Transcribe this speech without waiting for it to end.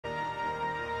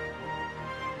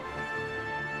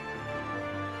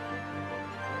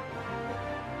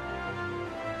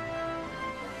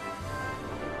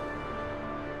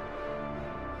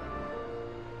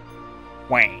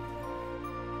Wah.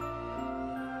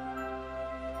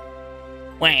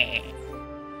 Wah.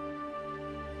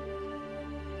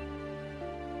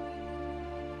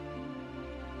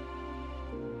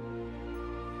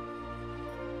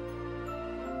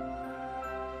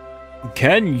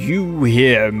 Can you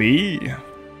hear me?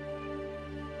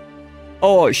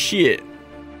 Oh shit.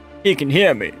 He can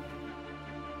hear me.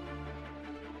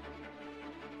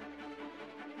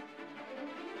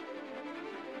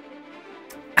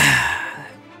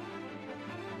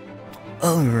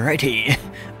 Alrighty.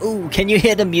 Oh, can you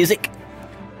hear the music?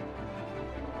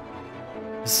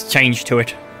 Let's change to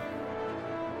it.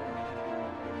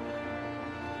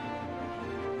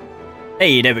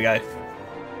 Hey, there we go.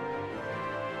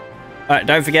 Alright,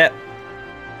 don't forget,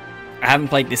 I haven't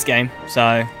played this game, so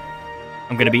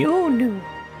I'm gonna be, oh no.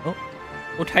 Oh,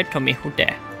 hold tight, Tommy, hold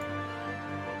there.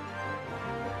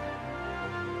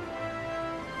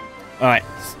 Alright.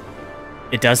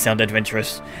 It does sound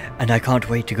adventurous, and I can't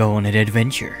wait to go on an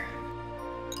adventure.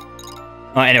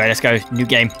 Alright, anyway, let's go. New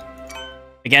game.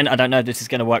 Again, I don't know if this is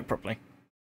going to work properly.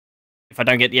 If I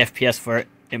don't get the FPS for it,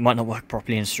 it might not work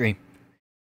properly in stream.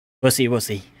 We'll see, we'll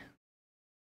see.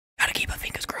 Gotta keep our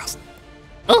fingers crossed.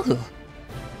 Oh!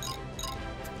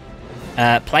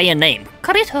 Player name.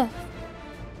 Carita.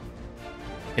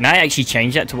 Can I actually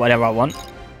change that to whatever I want?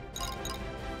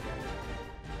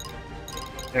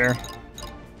 There.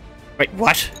 Wait,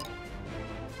 what?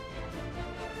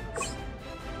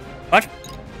 What?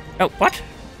 Oh, what?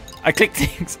 I clicked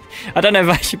things. I don't know if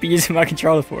I should be using my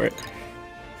controller for it.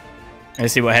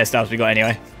 Let's see what hairstyles we got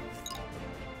anyway.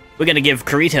 We're gonna give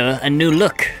Carita a new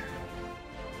look.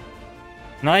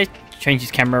 Can I change his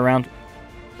camera around?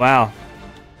 Wow.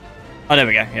 Oh, there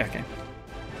we go. Yeah, okay.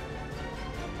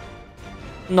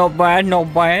 Not bad,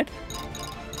 not bad.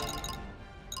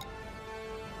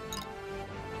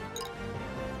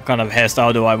 What kind of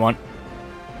hairstyle do I want?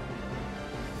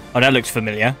 Oh, that looks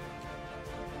familiar.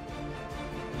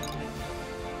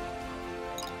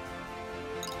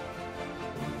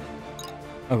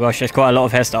 Oh gosh, there's quite a lot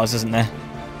of hairstyles, isn't there?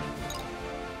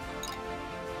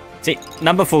 See,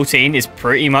 number 14 is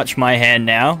pretty much my hair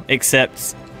now,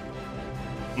 except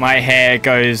my hair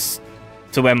goes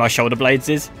to where my shoulder blades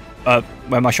is.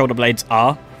 Where my shoulder blades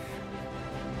are.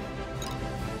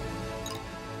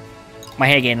 My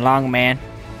hair getting long, man.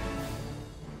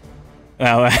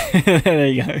 Well, there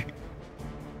you go.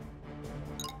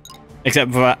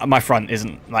 Except for my front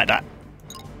isn't like that.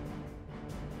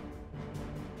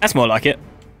 That's more like it.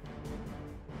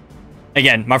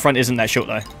 Again, my front isn't that short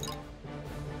though.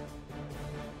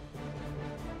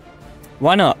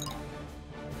 Why not?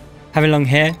 Having long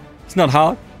hair, it's not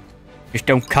hard. Just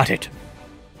don't cut it.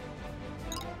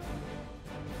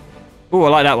 Oh, I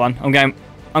like that one. I'm going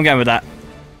with that.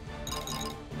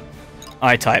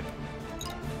 I-type.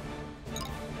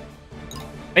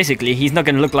 Basically, he's not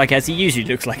going to look like as he usually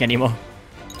looks like anymore.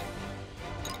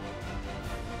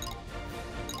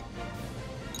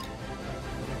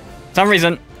 For some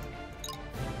reason,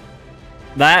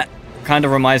 that kind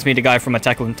of reminds me of the guy from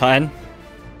Attack on Titan.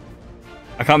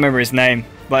 I can't remember his name,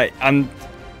 but I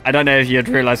don't know if you'd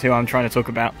realise who I'm trying to talk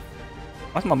about.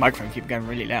 Why does my microphone keep going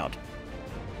really loud?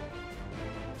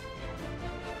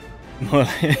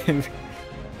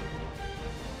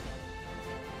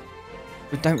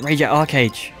 But don't rage at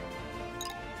Arcade.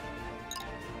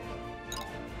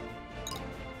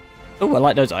 Oh, I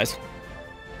like those eyes.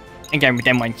 And going with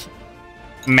them ones.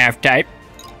 Mouth tape.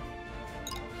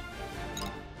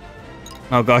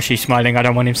 Oh gosh, he's smiling. I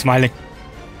don't want him smiling.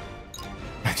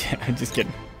 I'm just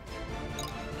kidding.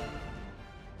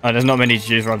 Oh, there's not many to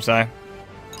choose from, so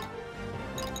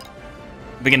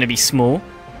we're gonna be small.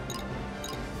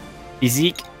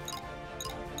 Physique.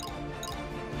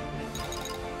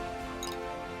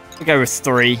 We'll go with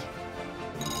 3.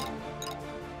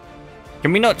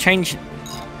 Can we not change?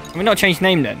 Can we not change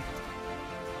name then?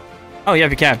 Oh yeah,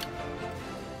 we can.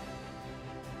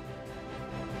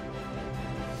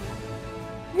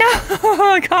 No,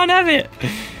 I can't have it.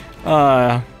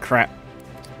 Crap.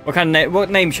 What kind of name? What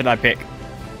name should I pick?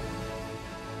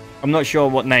 I'm not sure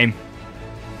what name.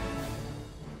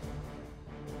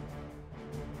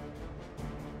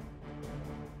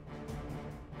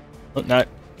 Oh, no.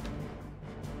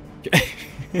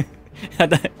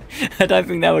 I don't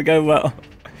think that would go well.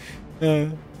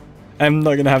 I'm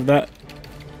not gonna have that.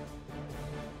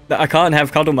 I can't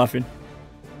have Cuddle Muffin.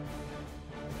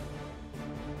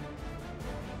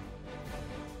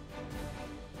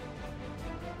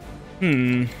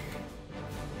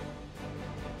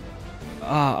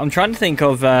 I'm trying to think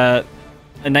of a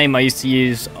name I used to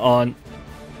use on.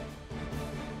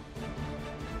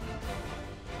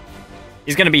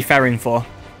 He's gonna be Farin for.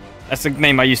 That's the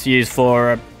name I used to use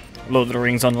for Lord of the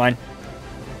Rings Online.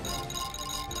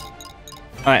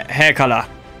 Alright, hair color.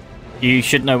 You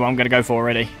should know what I'm going to go for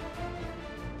already.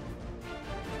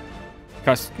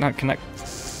 Guys, no, connect.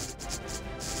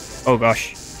 Oh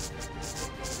gosh.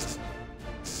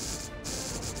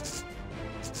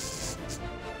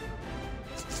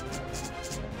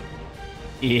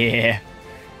 Yeah.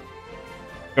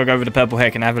 Gotta go with the purple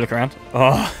hair. Can I have a look around?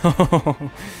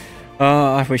 Oh,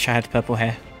 oh, I wish I had purple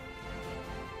hair.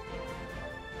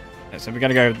 So we're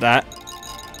gonna go with that.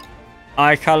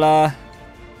 Eye color.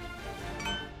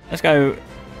 Let's go.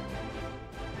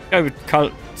 Go with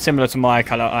color similar to my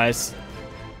color eyes.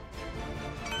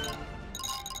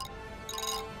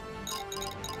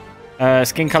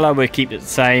 Skin color, we'll keep it the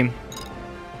same.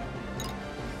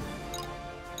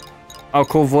 Oh,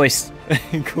 cool voice.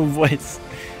 Cool voice.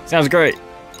 Sounds great.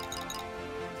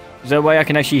 Is there a way I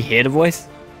can actually hear the voice?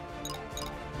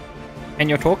 Can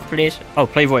you talk, please? Oh,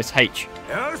 play voice, H.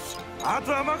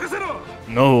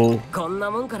 No.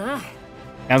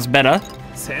 Sounds better.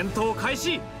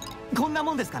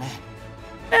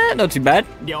 Not too bad.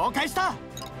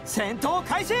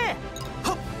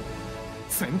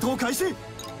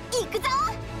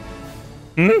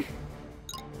 Hmm?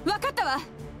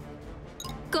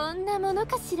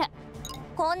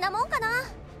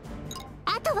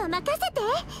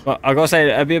 Well, I gotta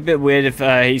say, it'd be a bit weird if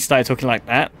he started talking like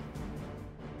that.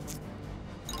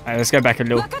 Alright, let's go back a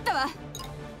little.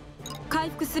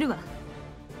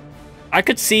 I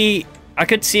could see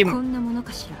him.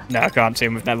 No, I can't see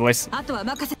him with that voice.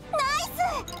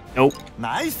 Nope.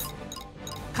 Nice.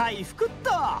 Alright,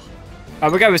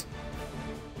 we'll go with.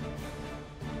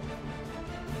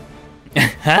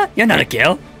 Huh? You're not a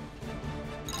girl.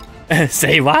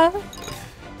 Say what?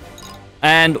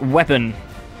 And weapon.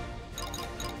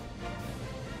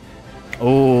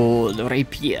 Oh, the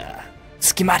rapier.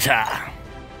 Schemata.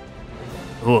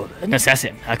 Oh, an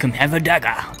assassin. I can have a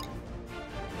dagger.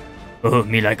 Oh,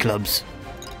 me like clubs.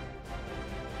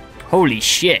 Holy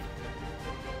shit.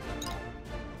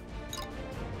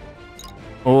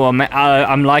 Oh,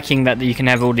 I'm liking that you can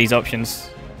have all these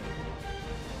options.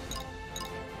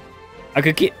 I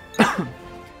could keep...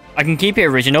 I can keep it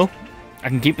original. I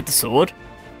can keep it the sword.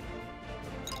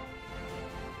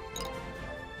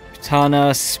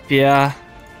 Katana, spear.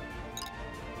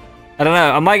 I don't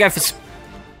know. I might go for...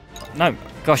 No.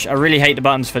 Gosh, I really hate the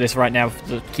buttons for this right now, for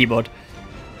the keyboard.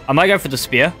 I might go for the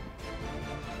spear.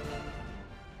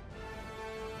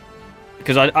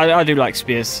 Because I do like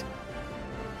spears.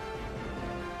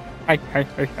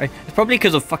 It's probably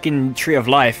because of fucking Tree of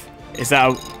Life. Is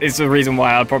the reason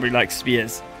why I probably like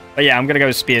spears. But yeah, I'm gonna go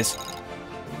with spears.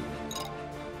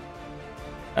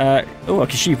 Oh, a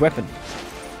Kashiv weapon.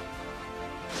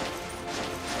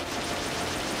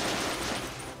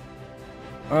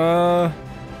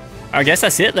 I guess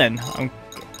that's it then. I'm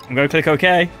gonna click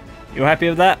OK. You happy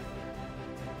with that?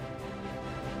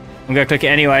 I'm gonna click it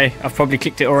anyway. I've probably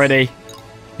clicked it already.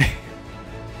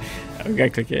 I'm gonna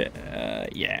click it.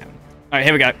 Yeah. Alright,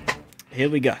 here we go. Here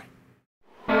we go.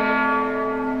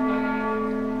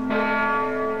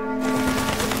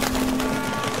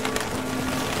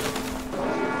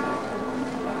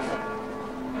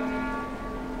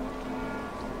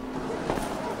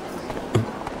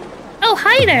 Oh,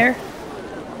 hi there.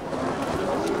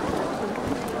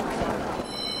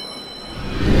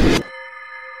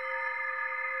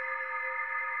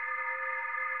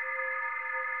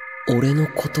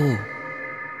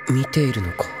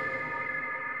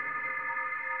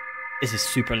 This is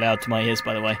super loud to my ears,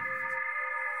 by the way.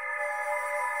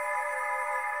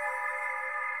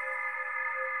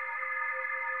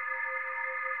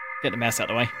 Get the mouse out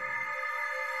of the way.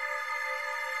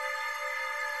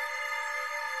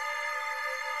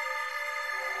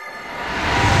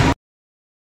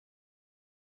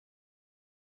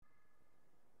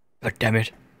 God damn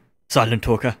it. Silent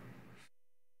talker.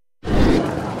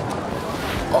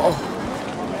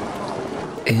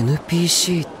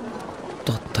 NPC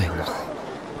だったよな。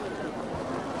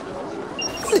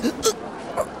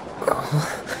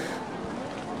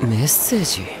メッセー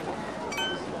ジ。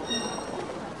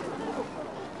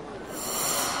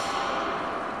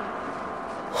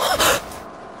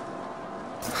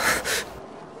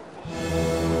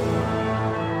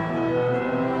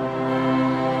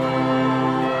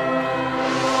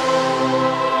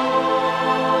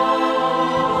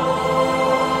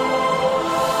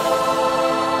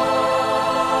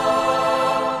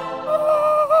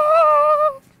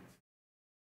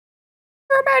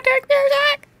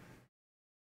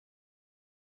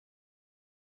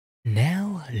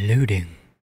Now loading.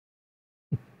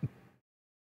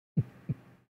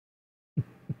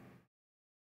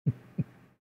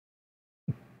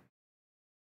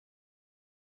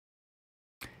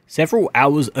 several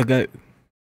hours ago.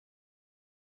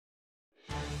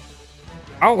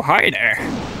 Oh, hi there.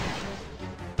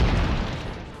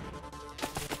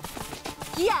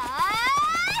 Yeah.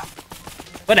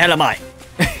 What the hell am I?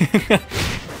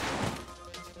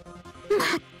 ま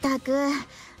ったく、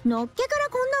のっけから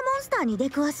こんなモンスターに出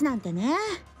くわすなんてね。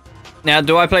Now,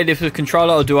 do I play this with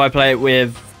controller or do I play it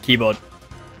with keyboard?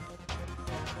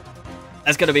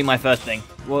 That's gonna be my first thing.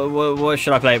 What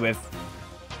should I play it with?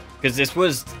 Because this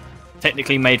was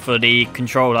technically made for the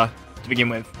controller to begin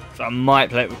with, so I might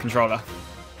play it with controller.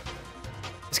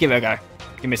 Let's give it a go.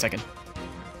 Give me a second.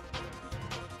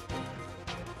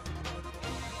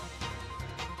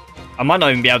 I might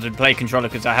not even be able to play controller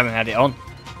because I haven't had it on.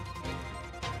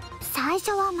 最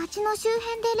初は街の周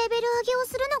辺でレベル上げを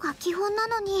するのが基本な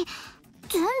のに、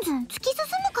ずんずん突き進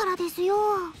むからですよ。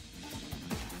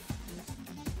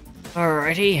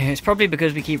Alrighty, it's probably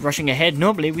because we keep rushing ahead.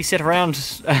 Normally we sit around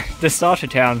the starter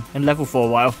town and level for a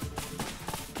while.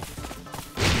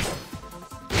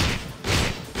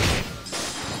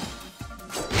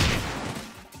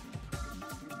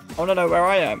 I wanna know where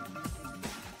I am.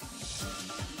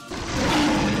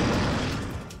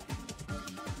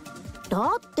 だ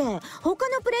って他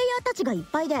のプレイヤーたちがいっ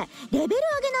ぱいでレベル上げ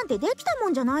なんてできたも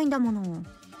んじゃないんだもの。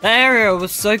That area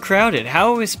was so crowded.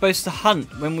 How are we supposed to hunt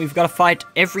when we've got to fight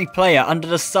every player under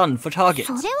the sun for targets?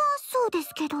 それはそうで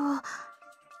すけど、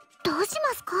どうし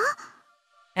ますか?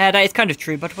 Yeah, that is kind of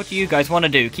true, but what do you guys want to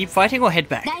do? Keep fighting or head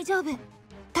back? 大丈夫。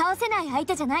倒せない相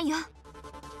手じゃないよ。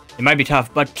It might be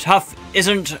tough, but tough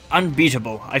isn't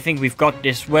unbeatable. I think we've got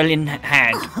this well in hand.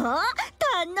 頼も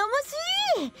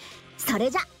しい。それ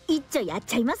じゃ一丁やっ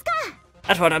ちゃいますか。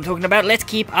 That's what I'm talking about. Let's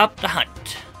keep up the hunt.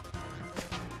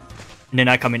 And then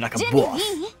I come in like a boss.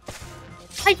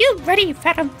 Are you ready,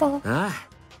 Phantom 4? ああ、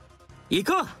行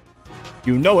こう。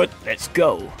 You know it. Let's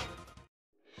go.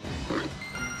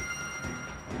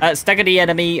 Stagger the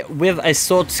enemy with a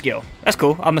sword skill. That's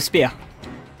cool. I'm a spear.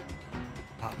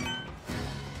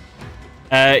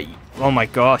 Oh my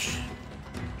gosh.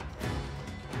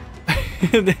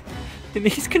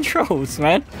 These controls,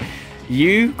 man.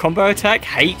 You, combo attack,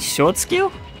 hate, sword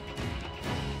skill?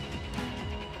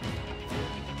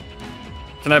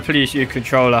 Can I please use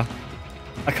controller?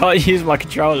 I can't use my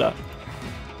controller.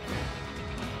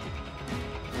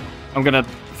 I'm gonna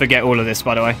forget all of this,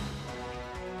 by the way.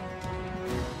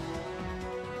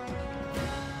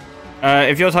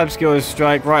 If your type skill is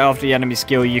strike right after the enemy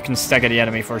skill, you can stagger the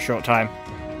enemy for a short time.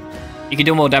 You can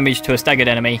do more damage to a staggered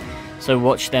enemy, so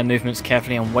watch their movements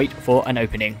carefully and wait for an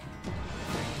opening.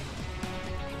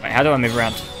 Wait, how do I move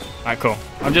around? Alright, cool.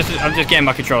 I'm just getting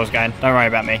my controls going. Don't worry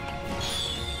about me.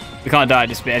 We can't die at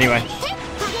this bit anyway.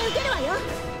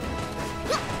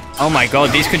 Oh my god,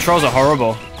 these controls are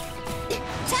horrible.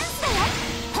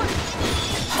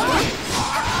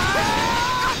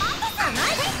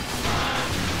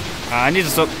 I need to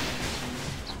stop.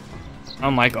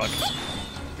 Oh my god.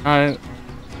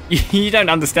 You don't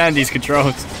understand these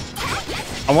controls.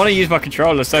 I want to use my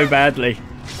controller so badly.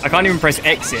 I can't even press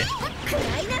exit.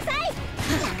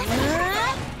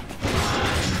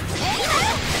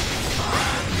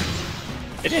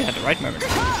 It didn't have the right moment.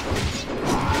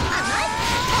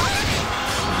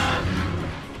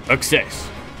 Success.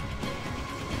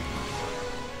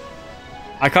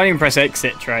 I can't even press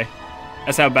exit, Trey.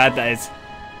 That's how bad that is.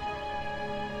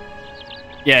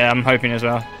 Yeah, I'm hoping as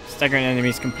well. Staggering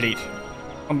enemies complete.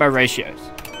 Combo ratios.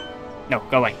 No,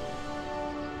 go away.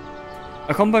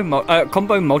 A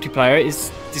combo multiplier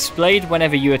is displayed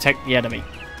whenever you attack the enemy.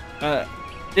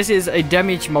 This is a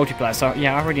damage multiplier, so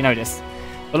yeah, I already know this.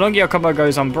 The longer your combo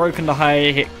goes unbroken, the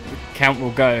higher hit count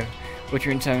will go, which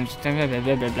in terms.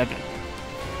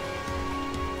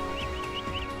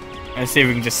 Let's see if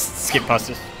we can just skip past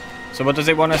this. So what does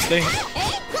it want us to do?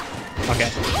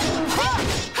 Okay.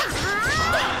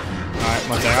 Alright,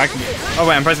 one second. I can... Oh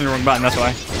wait, I'm pressing the wrong button, that's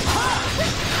why.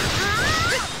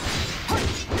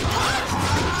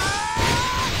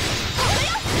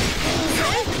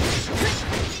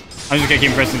 I'm just gonna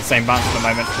keep pressing the same button for the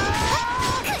moment.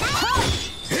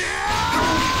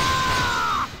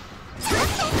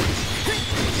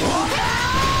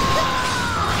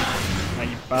 Oh,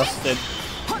 you bastard.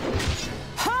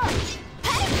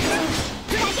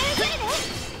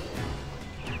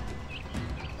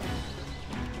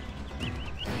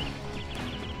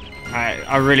 Alright,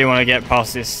 I really want to get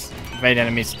past this evade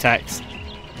enemy's attacks.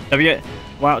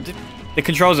 Wow, the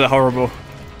controls are horrible.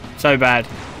 So bad.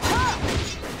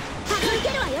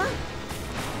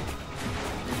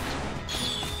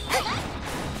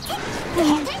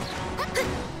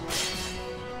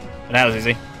 But that was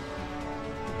easy.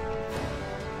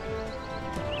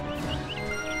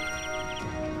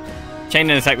 Chain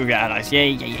and attack with your allies. Yeah,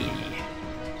 yeah, yeah, yeah,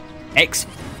 yeah. X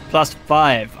plus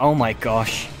 5. Oh my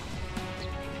gosh.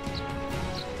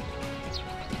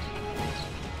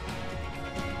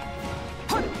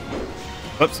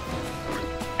 Whoops.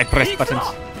 I pressed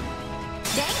buttons.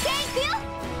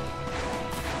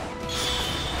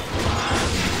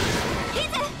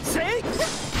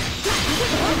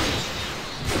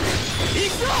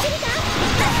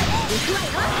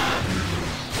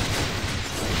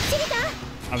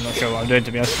 I'm not sure what I'm doing,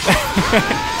 to be honest.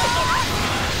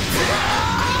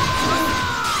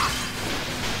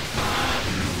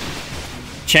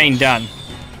 Chain done.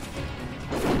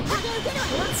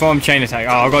 Perform chain attack.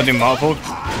 Oh, I've got to do multiple.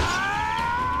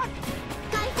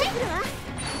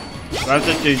 I have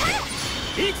to do.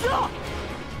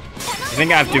 I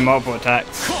think I have to do multiple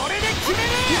attacks.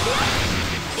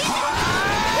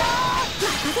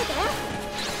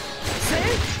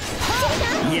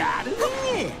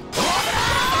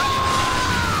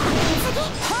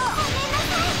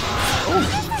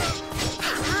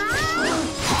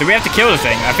 Do we have to kill the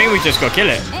thing? I think we just got to kill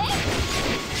it.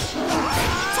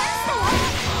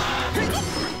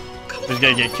 It's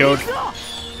gonna get killed.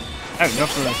 Oh, not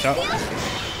for the shot.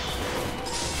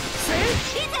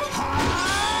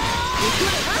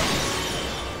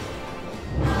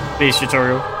 Please,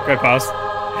 tutorial, go past.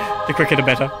 The quicker the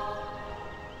better.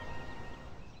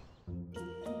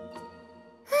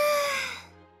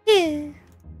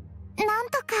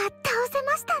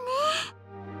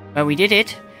 Well, we did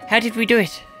it. How did we do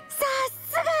it?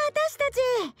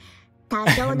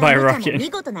 By rocking.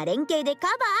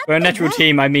 We're a natural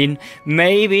team. I mean,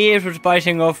 maybe it was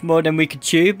biting off more than we could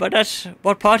chew, but that's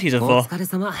what parties are for. I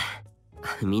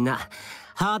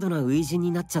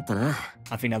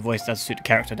think that voice does suit the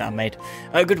character that I made.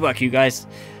 Good work, you guys.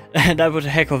 That was a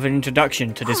heck of an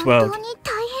introduction to this world.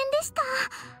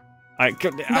 I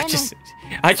just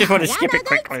want to skip it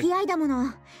quickly.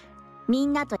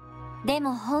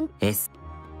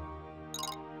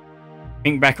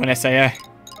 Think back on SAO.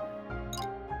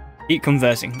 Keep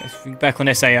conversing. Let's think back on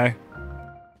SAO.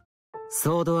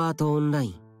 ソードアートオンライ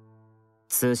ン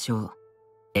通称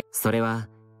それは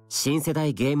新世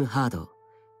代ゲームハード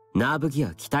ナーブギ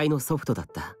ア機体のソフトだっ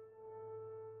た。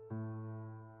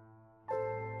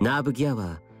ナーブギア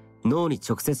は脳に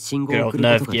直接信号を送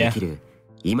ることができる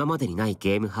今までにない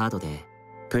ゲームハードで、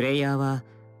プレイヤーは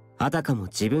あたかも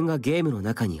自分がゲームの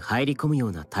中に入り込むよ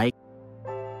うな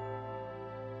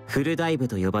フルダイブ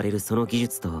と呼ばれるその技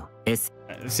術と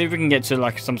See if we can get to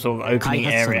like some sort of opening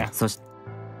area. そして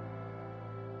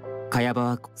カヤ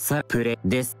バはプレ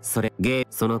です。それゲー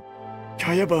その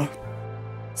カヤバ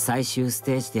最終ス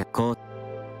テージでこ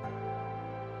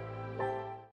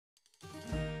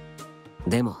う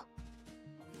でも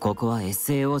ここは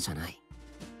SAO じゃない。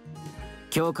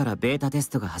今日からベータテス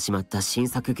トが始まった新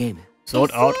作ゲーム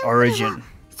Sword Art Origin。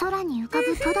 空に浮か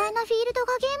ぶ巨大なフィールド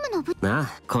がゲームのな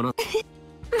あこの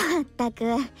まったく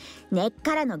根っ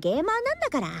からのゲーマーなんだ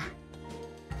から。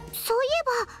そういえ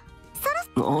ばサラ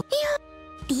いや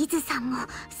リズさんも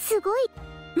すごい。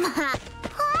まあ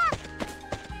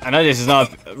I know this is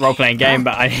not a role-playing game,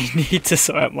 but I need to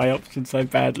sort out my options so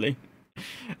badly.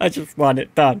 I just want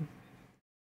it done.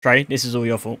 Trey, this is all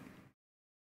your fault.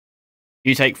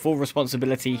 You take full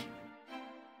responsibility.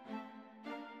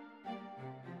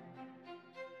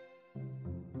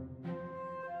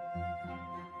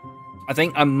 I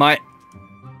think I might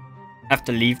have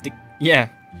to leave the... Yeah,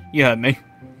 you heard me.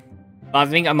 I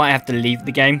think I might have to leave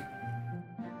the game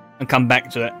and come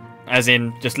back to it. As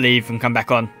in, just leave and come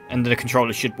back on, and the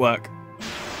controller should work.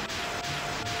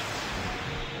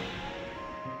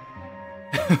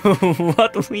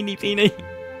 What, weenie peenie?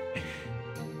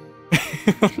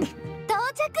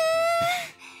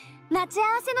 待ち合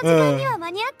わせの時間には間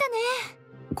に合ったね。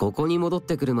ここに戻っ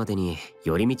てくるまでに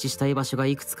寄り道したい場所が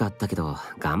いくつかあったけど我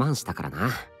慢したから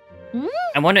な。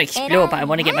I want to explore, but I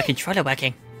want to get my controller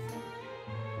working.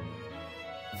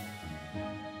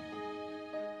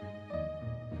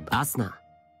 アスナ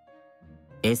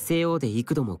SAO で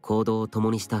幾度も行動を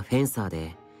共にしたフェンサー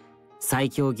で最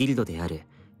強ギルドである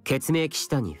血明騎士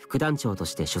団に副団長と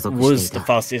して所属してい Was the た。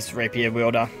 fastest rapier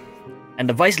wielder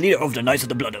and the vice leader of the Knights of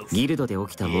the Blood Oath. ギルドで起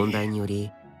きた問題により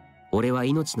俺は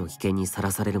命の危険にさ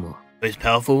らされるも Most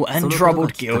powerful そ and のことが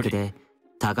troubled きっかけ guild. で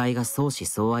互いが相思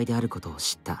相愛であることを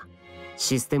知った。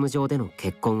システム上での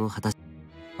結婚を果たし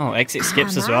Oh, exit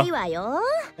skips as 甘 well. いわよ。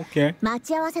 Okay. 待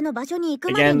ち合わせの場所に行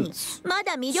くまで Again, にま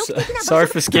だ魅力的な場 sorry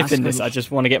所。 for skipping this. I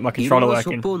just want to get my いろ controller んなシ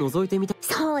ョッ working. プを覗いてみた。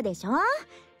そうでしょ。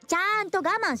ちゃんと我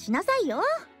慢しなさいよ。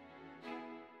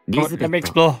リ Come ズ on, ベ let me ッ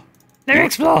ト explore. Let me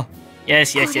explore.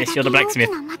 Yes, yes, yes. You're the これだ blacksmith. け大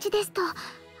きな町ですとは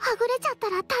ぐれちゃった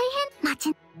ら大変。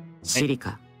町シリ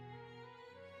カ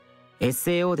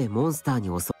SAO でモンスターに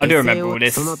襲 I do remember all う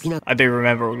this. そのピナ I do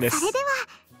remember all this. それでは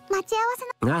待ち合わせ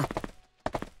のが Can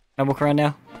I walk around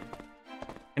now?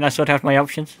 Can I sort out my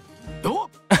options? お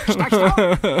来た来た。ヤッホ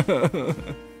ー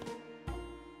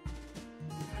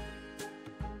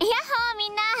み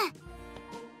ん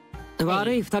な。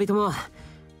悪い二人とも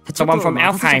Someone from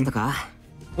待たせちゃ Alfheim. ったか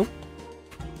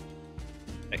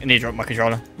I need to drop my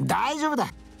controller. 大丈夫だ。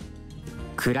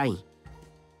クライン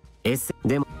S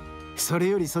でもそれ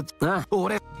よりそっち。あ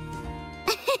俺。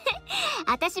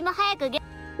私も早くという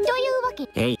わけ。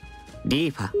えいリ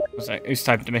ーファ What's that? Who's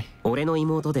typing to me? 俺の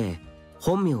妹で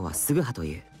本名はスグハと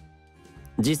いう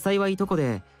実際はいとこ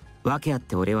で訳あっ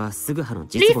て俺はスグハの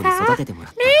実母に育ててもら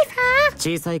った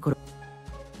小さい頃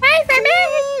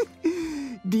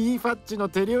リーファッチの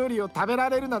手料理を食べら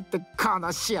れるなんてこ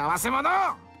の幸せ者。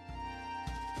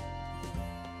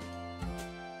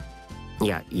い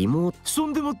や妹そ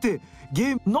んでもって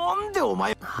ゲームなんでお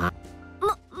前。もう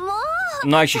I'm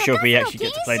not actually sure if we actually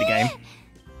get to play the game.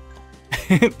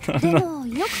 でも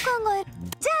よく考え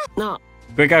じゃな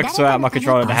The quicker I can sort out my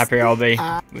controller, the happier I'll be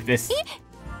with this.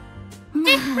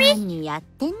 何やっ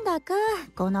てんだか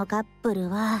このカップル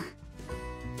は。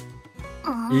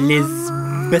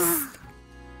 Lisbeth.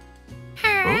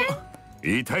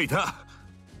 いたいた。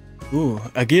 Ooh,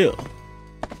 a girl.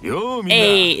 ようみんな、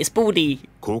 Hey, it's Baldy.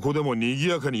 ここでも賑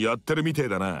やかにやってるみてえ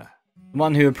だな。 The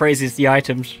one who appraises the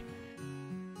items.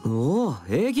 おお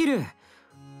エギル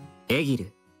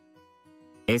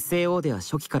SAO では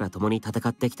初期から共に戦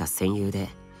ってきた戦友で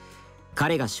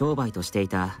彼が商売としてい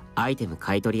たアイテム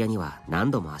買取屋には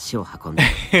何度も足を運んだ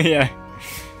Yeah.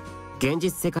 現実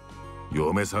世界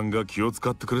嫁さんが気を使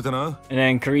ってくれたな。 And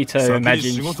then Kirito 先に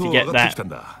imagines 仕事 to を get 上がってき that たん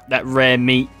だ。 that rare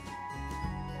meat.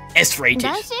 S-rated.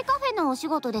 来週カフェのお仕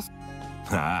事です。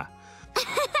あ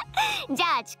じゃ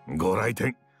ああ、ご来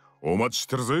店お待ちし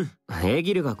てるぜ。エ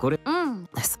ギルがこれうん。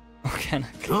 Okay.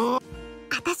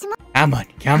 私も Come on,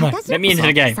 come on. Let me into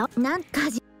the game. なんか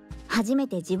初め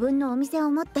て自分のお店を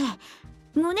持って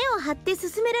胸を張って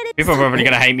進められ People are probably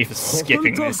gonna hate me for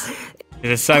skipping this.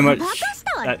 There's so much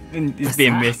that is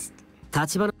being missed.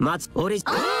 立花町オリジ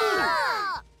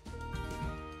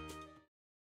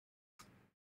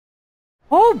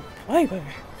Oh, boy.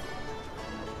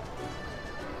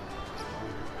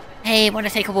 Hey, wanna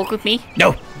take a walk with me?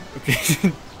 No.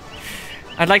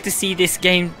 I'd like to see this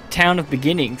game, Town of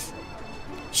Beginnings.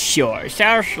 Sure,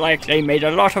 sounds like they made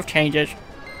a lot of changes.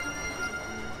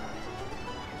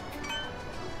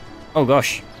 Oh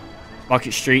gosh.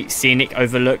 Market Street, Scenic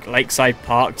Overlook, Lakeside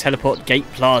Park, Teleport Gate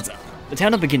Plaza. The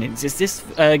Town of Beginnings is this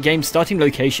game's starting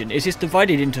location. It is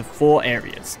divided into 4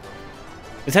 areas.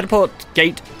 The Teleport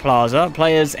Gate Plaza,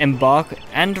 players embark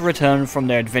and return from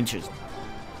their adventures.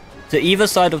 To either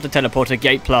side of the Teleporter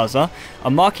Gate Plaza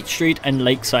are Market Street and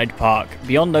Lakeside Park.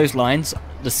 Beyond those lines,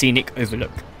 the Scenic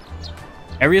Overlook.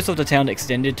 Areas of the town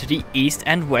extended to the east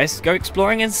and west. Go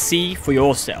exploring and see for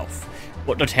yourself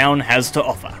what the town has to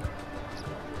offer.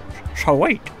 So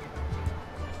wait.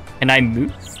 Can I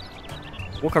move?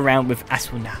 Walk around with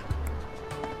Asuna.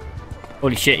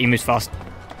 Holy shit, he moves fast.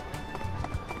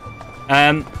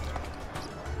 Now,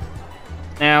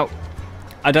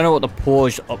 I don't know what the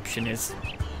pause option is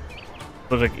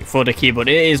for the keyboard.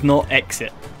 It is not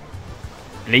exit.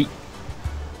 Delete.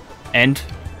 End.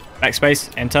 Backspace.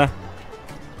 Enter.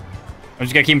 I'm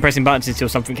just gonna keep pressing buttons until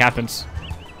something happens.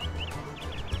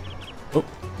 Oh.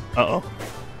 Uh-oh.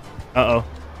 Uh-oh.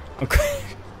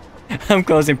 I'm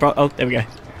causing oh, there we go.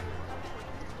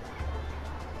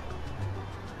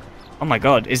 Oh my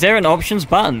god, is there an options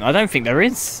button? I don't think there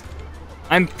is.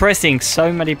 I'm pressing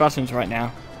so many buttons right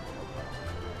now.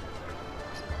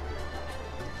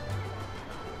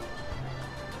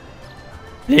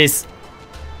 Please.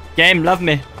 Game, love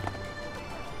me.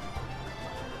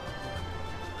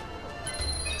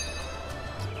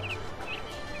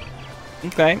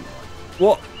 Okay.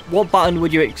 What button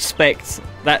would you expect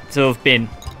that to have been?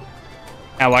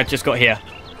 Oh, I just got here.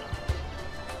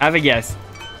 Have a guess.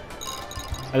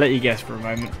 I'll let you guess for a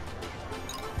moment.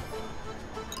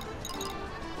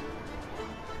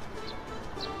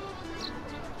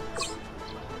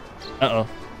 Uh-oh.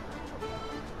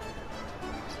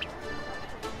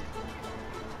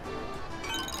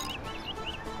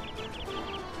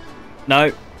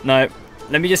 No, no.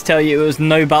 Let me just tell you, it was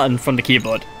no button from the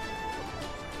keyboard.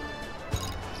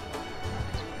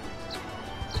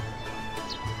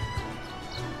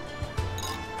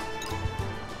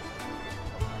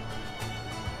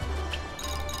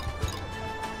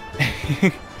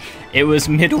 It was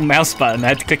middle mouse button. I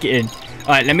had to click it in. All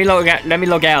right, let me log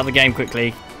out of the game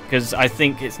quickly because I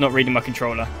think it's not reading my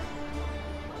controller.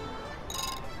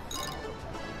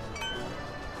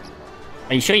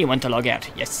 Are you sure you want to log out?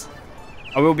 Yes.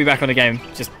 I will be back on the game.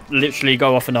 Just literally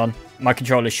go off and on. My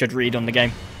controller should read on the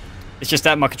game. It's just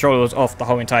that my controller was off the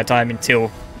whole entire time until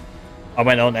I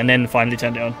went on and then finally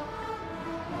turned it on.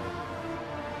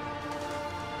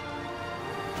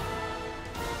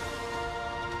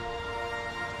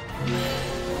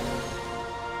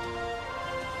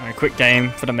 Alright, quick game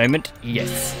for the moment.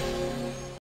 Yes.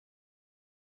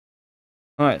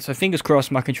 Alright, so fingers crossed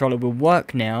my controller will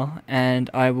work now, and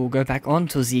I will go back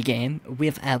onto the game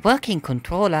with a working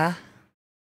controller.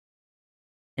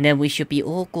 And then we should be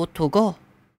all good to go.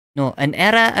 No, an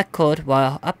error occurred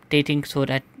while updating so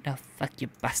that... Oh, fuck you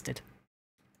bastard.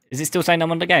 Is it still saying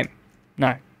I'm on the game?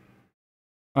 No.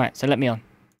 Alright, so let me on.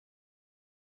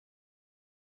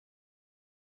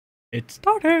 It's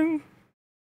starting!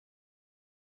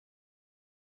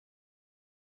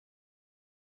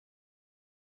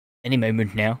 Any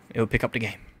moment now, it will pick up the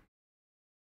game.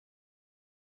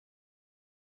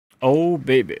 Oh,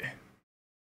 baby.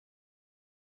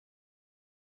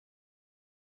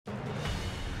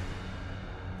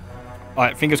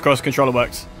 Alright, fingers crossed controller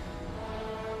works.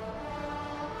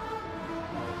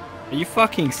 Are you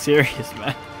fucking serious,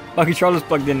 man? My controller's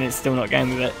plugged in and it's still not going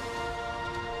with it.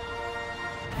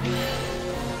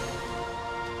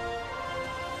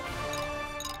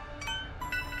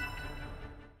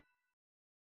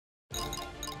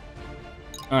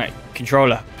 Alright,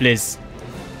 controller, please.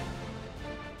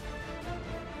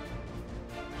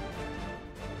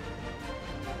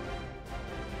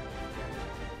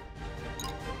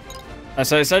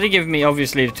 So it's only giving me,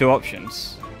 obviously, the two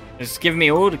options. It's giving me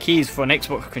all the keys for an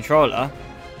Xbox controller.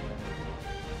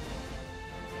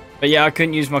 But yeah, I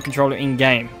couldn't use my controller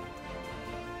in-game.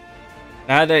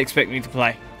 How do they expect me to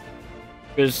play?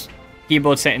 Because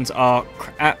keyboard settings are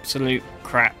absolute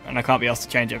crap, and I can't be asked to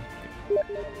change them.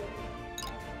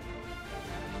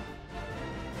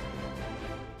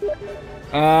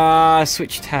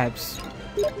 Switch tabs.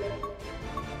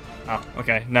 Oh,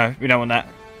 okay. No, we don't want that.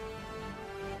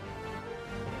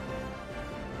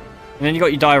 And then you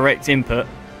got your direct input.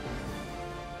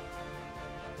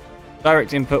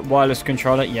 Direct input wireless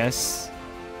controller, yes.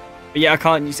 But yeah, I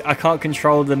can't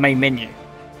control the main menu.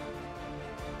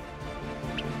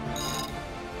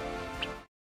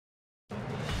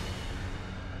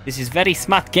 This is very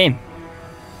smart game.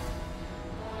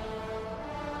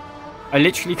 I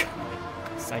literally can't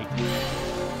say.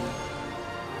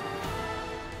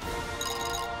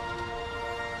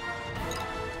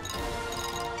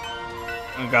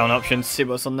 I'll go on options, see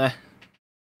what's on there.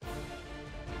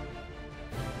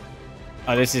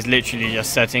 Oh, this is literally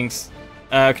just settings.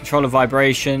 Controller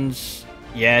vibrations,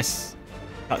 yes.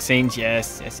 Cutscenes,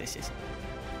 yes.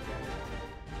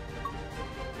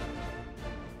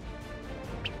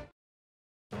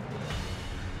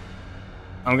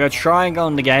 I'm going to try and go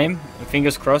on the game.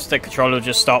 Fingers crossed that controller will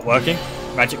just start working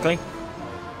magically.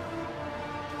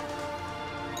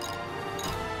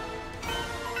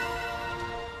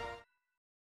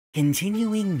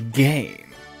 Continuing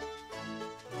game.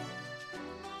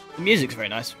 The music's very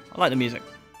nice. I like the music.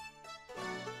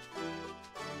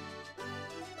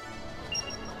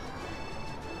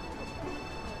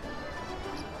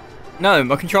 No,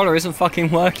 my controller isn't fucking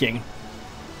working.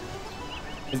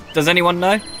 Does anyone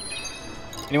know?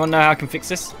 Anyone know how I can fix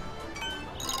this?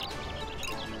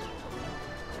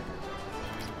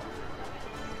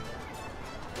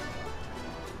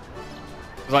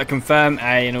 Like confirm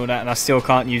A and all that, and I still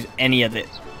can't use any of it.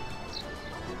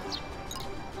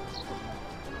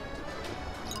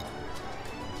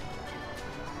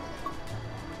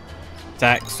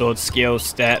 Attack, sword, skill,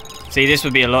 step. See, this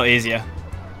would be a lot easier.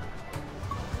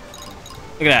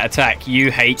 Look at that attack.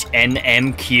 U, H, N,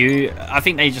 M, Q. I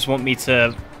think they just want me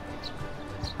to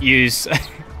use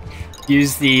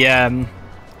use the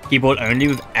keyboard only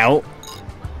without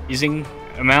using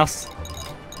a mouse,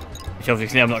 which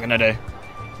obviously I'm not going to do.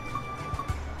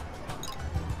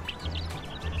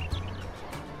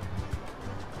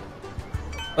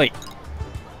 Wait.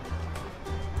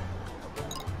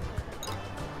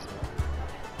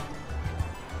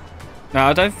 No,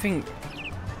 I don't think...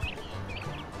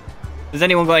 Has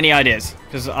anyone got any ideas?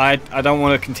 Because I don't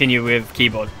want to continue with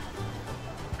keyboard.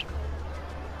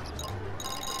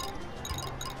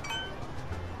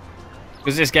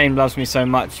 Because this game loves me so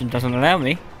much and doesn't allow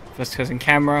me. First person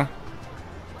camera.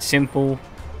 Simple.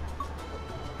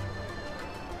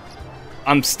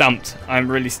 I'm stumped. I'm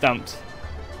really stumped.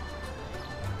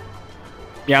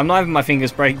 Yeah, I'm not having my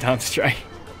fingers break down straight.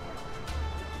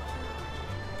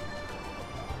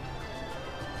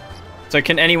 So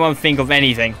can anyone think of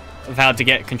anything of how to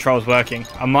get controls working?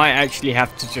 I might actually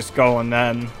have to just go on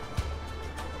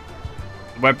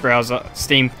web browser,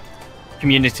 Steam,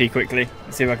 community quickly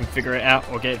and see if I can figure it out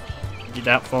or get it figured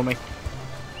out for me.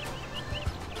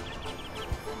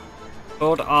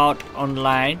 Sword Art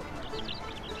Online.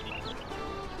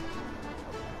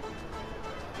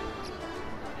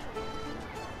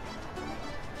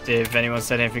 See if anyone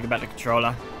said anything about the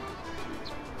controller.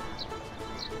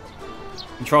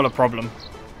 Controller problem.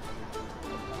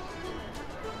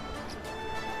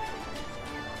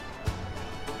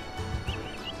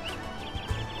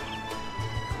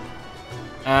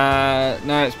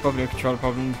 No, it's probably a controller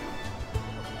problem.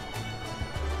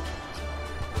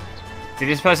 See,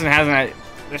 this person hasn't.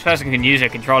 This person can use a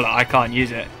controller. I can't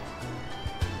use it.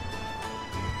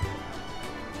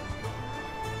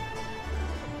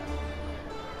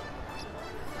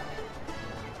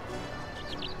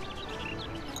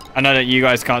 I know that you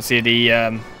guys can't see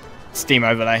the Steam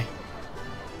overlay.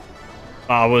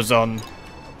 But I was on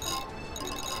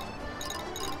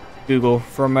Google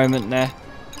for a moment there.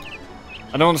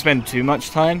 I don't want to spend too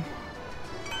much time.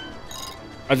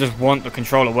 I just want the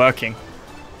controller working.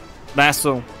 That's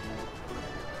all.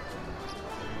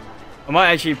 I might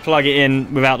actually plug it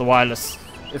in without the wireless,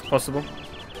 if possible.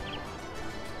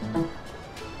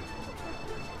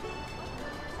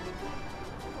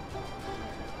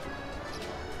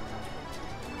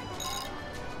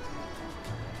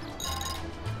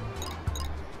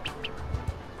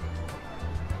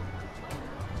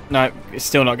 No, it's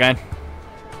still not going.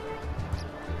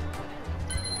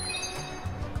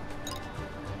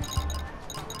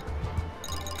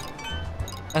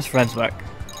 That's friends work.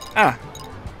 Ah,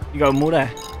 you got more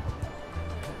there.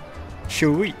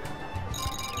 Sweet.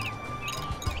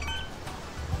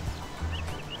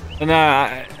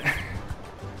 No,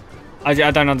 I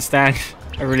don't understand.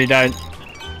 I really don't.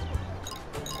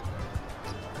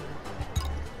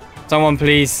 Someone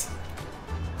please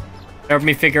help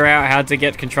me figure out how to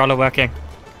get the controller working.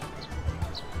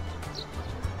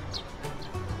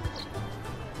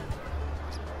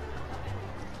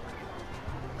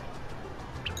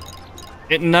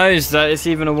 It knows that it's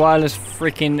even a wireless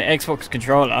freaking Xbox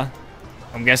controller.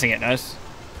 I'm guessing it knows.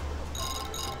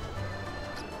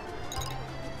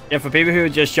 Yeah, for people who are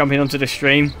just jumping onto the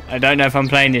stream, I don't know if I'm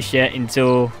playing this yet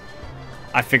until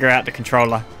I figure out the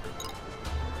controller.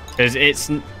 Because it's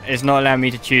not allowing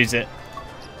me to choose it.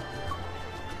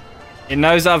 It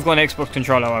knows that I've got an Xbox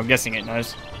controller, I'm guessing it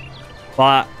knows.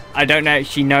 But I don't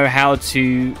actually know how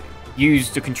to use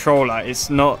the controller. It's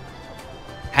not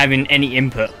having any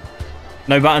input.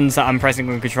 No buttons that I'm pressing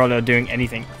on the controller are doing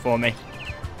anything for me.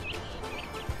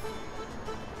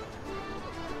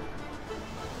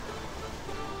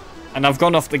 And I've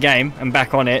gone off the game and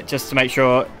back on it just to make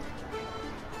sure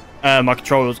my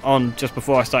controller was on just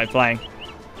before I started playing.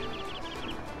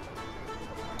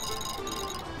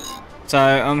 So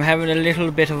I'm having a little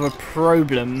bit of a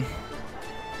problem.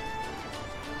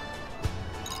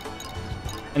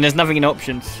 And there's nothing in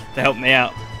options to help me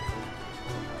out.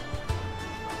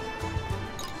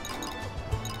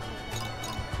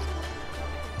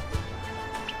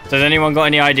 So has anyone got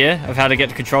any idea of how to get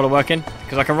the controller working?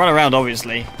 Because I can run around,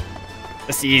 obviously.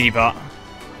 That's the easy part.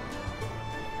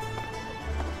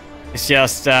 It's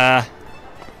just, I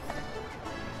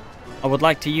would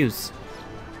like to use.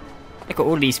 Look at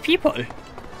all these people.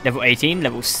 Level 18,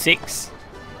 level 6.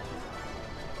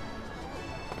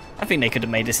 I think they could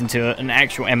have made this into an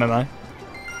actual MMO.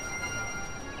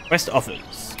 Quest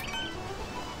offers.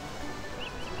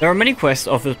 There are many quest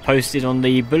offers posted on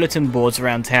the bulletin boards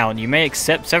around town. You may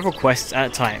accept several quests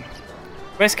at a time.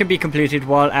 Quests can be completed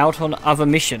while out on other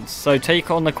missions, so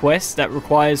take on the quest that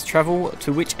requires travel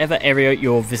to whichever area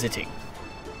you're visiting.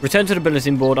 Return to the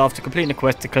bulletin board after completing the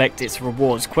quest to collect its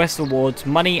rewards. Quest awards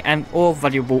money and or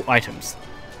valuable items.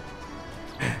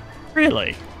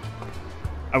 Really?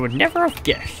 I would never have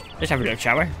guessed. Let's have a look,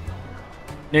 shall we?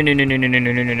 No.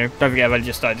 Don't forget I've only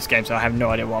just started this game, so I have no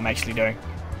idea what I'm actually doing.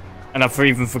 And I've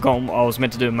even forgotten what I was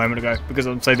meant to do a moment ago because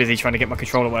I'm so busy trying to get my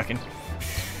controller working.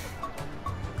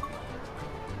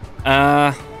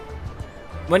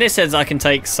 When it says I can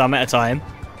take some at a time,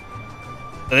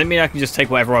 does that mean I can just take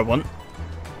whatever I want?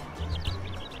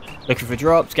 Looking for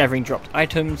drops, gathering dropped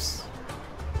items.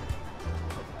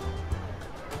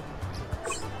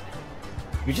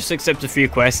 We just accept a few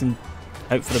quests and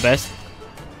hope for the best.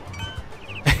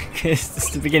 It's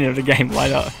the beginning of the game, why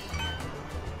not?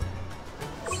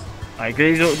 Like,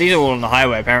 these are all on the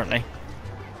highway, apparently.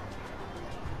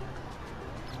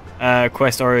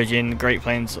 Quest origin, Great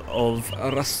Plains of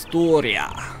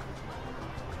Rastoria.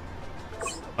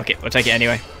 Okay, we'll take it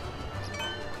anyway.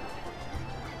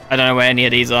 I don't know where any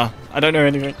of these are. I don't know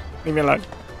anything. Leave me alone.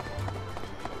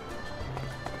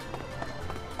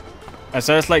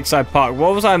 So it's Lakeside Park.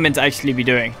 What was I meant to actually be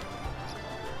doing?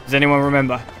 Does anyone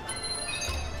remember?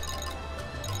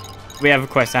 We have a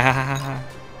quest. Alright,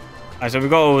 so we've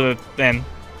got all of them.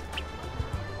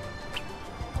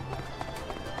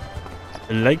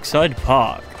 The Lakeside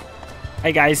Park.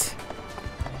 Hey guys.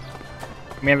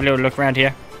 Can we have a little look around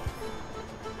here?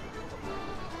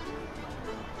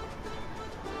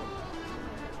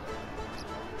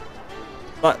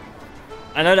 But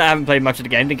I know that I haven't played much of the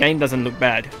game. The game doesn't look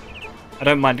bad. I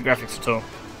don't mind the graphics at all.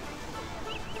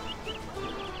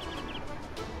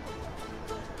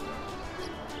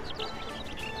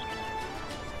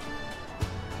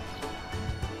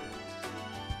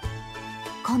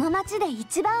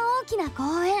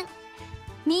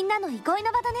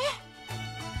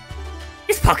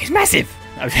 This park is massive!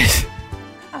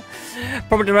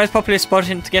 Probably the most popular spot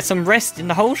to get some rest in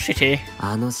the whole city.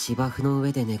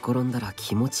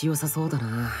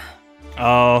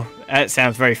 Oh, that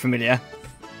sounds very familiar.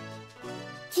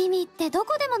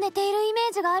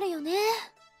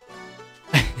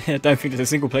 I don't think there's a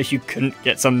single place you couldn't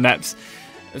get some naps.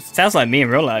 It sounds like me in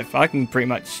real life. I can pretty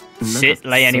much sit,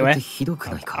 lay anywhere.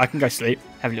 I can go sleep,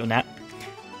 have a little nap.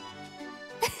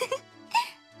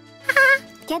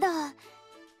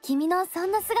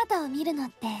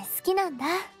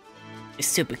 It's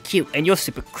super cute and you're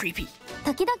super creepy.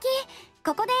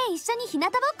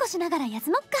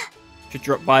 Should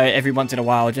drop by every once in a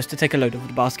while just to take a load of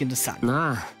the bask in the sun.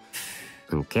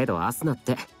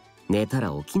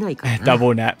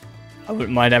 Double nap. I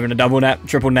wouldn't mind having a double nap,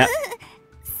 triple nap.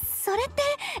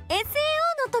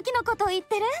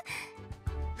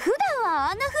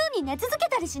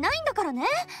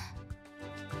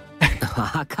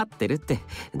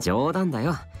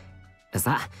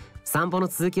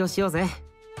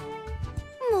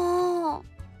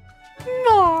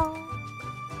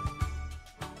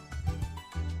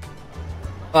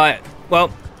 Alright,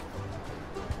 well,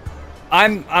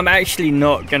 I'm actually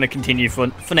not gonna continue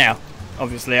for now.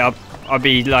 Obviously, I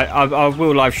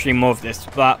will live stream more of this,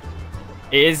 but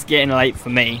it is getting late for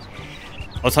me.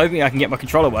 I was hoping I can get my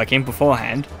controller working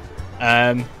beforehand,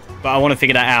 but I want to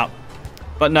figure that out.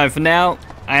 But no, for now,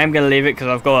 I am gonna leave it because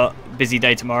I've got a busy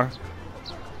day tomorrow.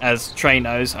 As Trey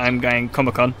knows, I'm going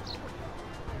Comic-Con.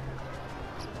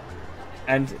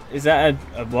 And is that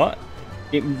a what?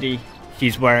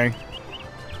 He's wearing.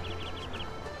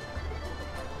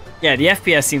 Yeah, the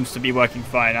FPS seems to be working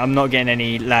fine. I'm not getting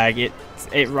any lag. It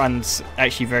runs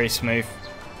actually very smooth.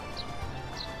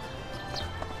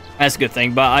 That's a good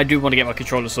thing, but I do want to get my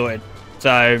controller sorted.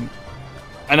 So,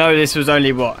 I know this was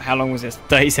only what? How long was this?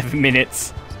 37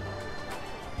 minutes.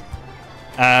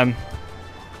 I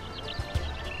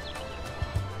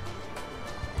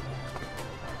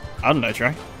don't know,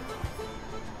 Trey.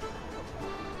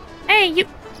 Hey, you!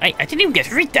 I didn't even get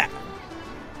to read that.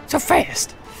 So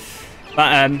fast.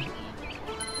 But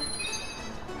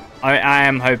I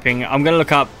am hoping. I'm gonna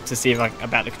look up to see if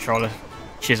about the controller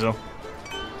chisel.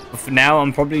 But for now,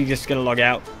 I'm probably just gonna log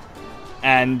out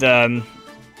and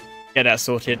get that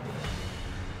sorted.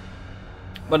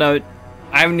 But no,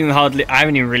 I haven't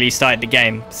even really started the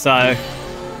game, so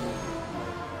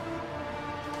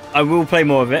I will play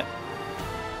more of it.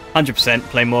 100%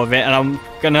 play more of it, and I'm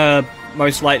gonna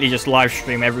most likely just live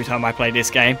stream every time I play this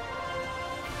game.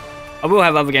 I will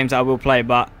have other games that I will play,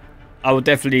 but I will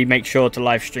definitely make sure to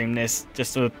live stream this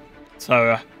just so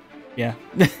yeah,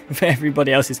 for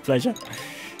everybody else's pleasure,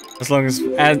 as long as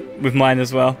with mine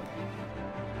as well.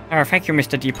 Oh, thank you,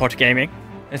 Mr. Depot Gaming.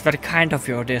 It's very kind of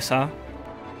you, dear sir.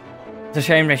 It's a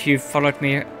shame that you followed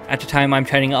me at the time I'm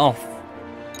turning it off.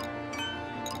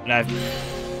 No,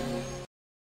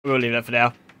 we'll leave that for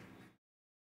now.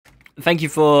 Thank you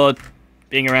for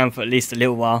being around for at least a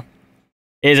little while.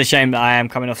 It is a shame that I am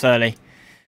coming off early,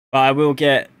 but I will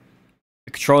get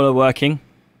the controller working,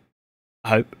 I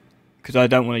hope, because I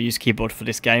don't want to use keyboard for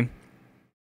this game.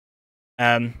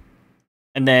 And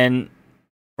then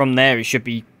from there it should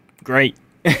be great.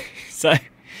 So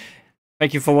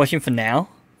thank you for watching for now,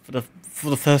 for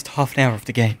the first half an hour of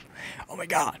the game. Oh my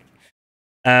god.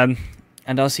 And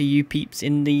I'll see you peeps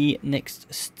in the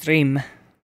next stream.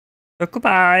 So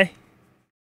goodbye.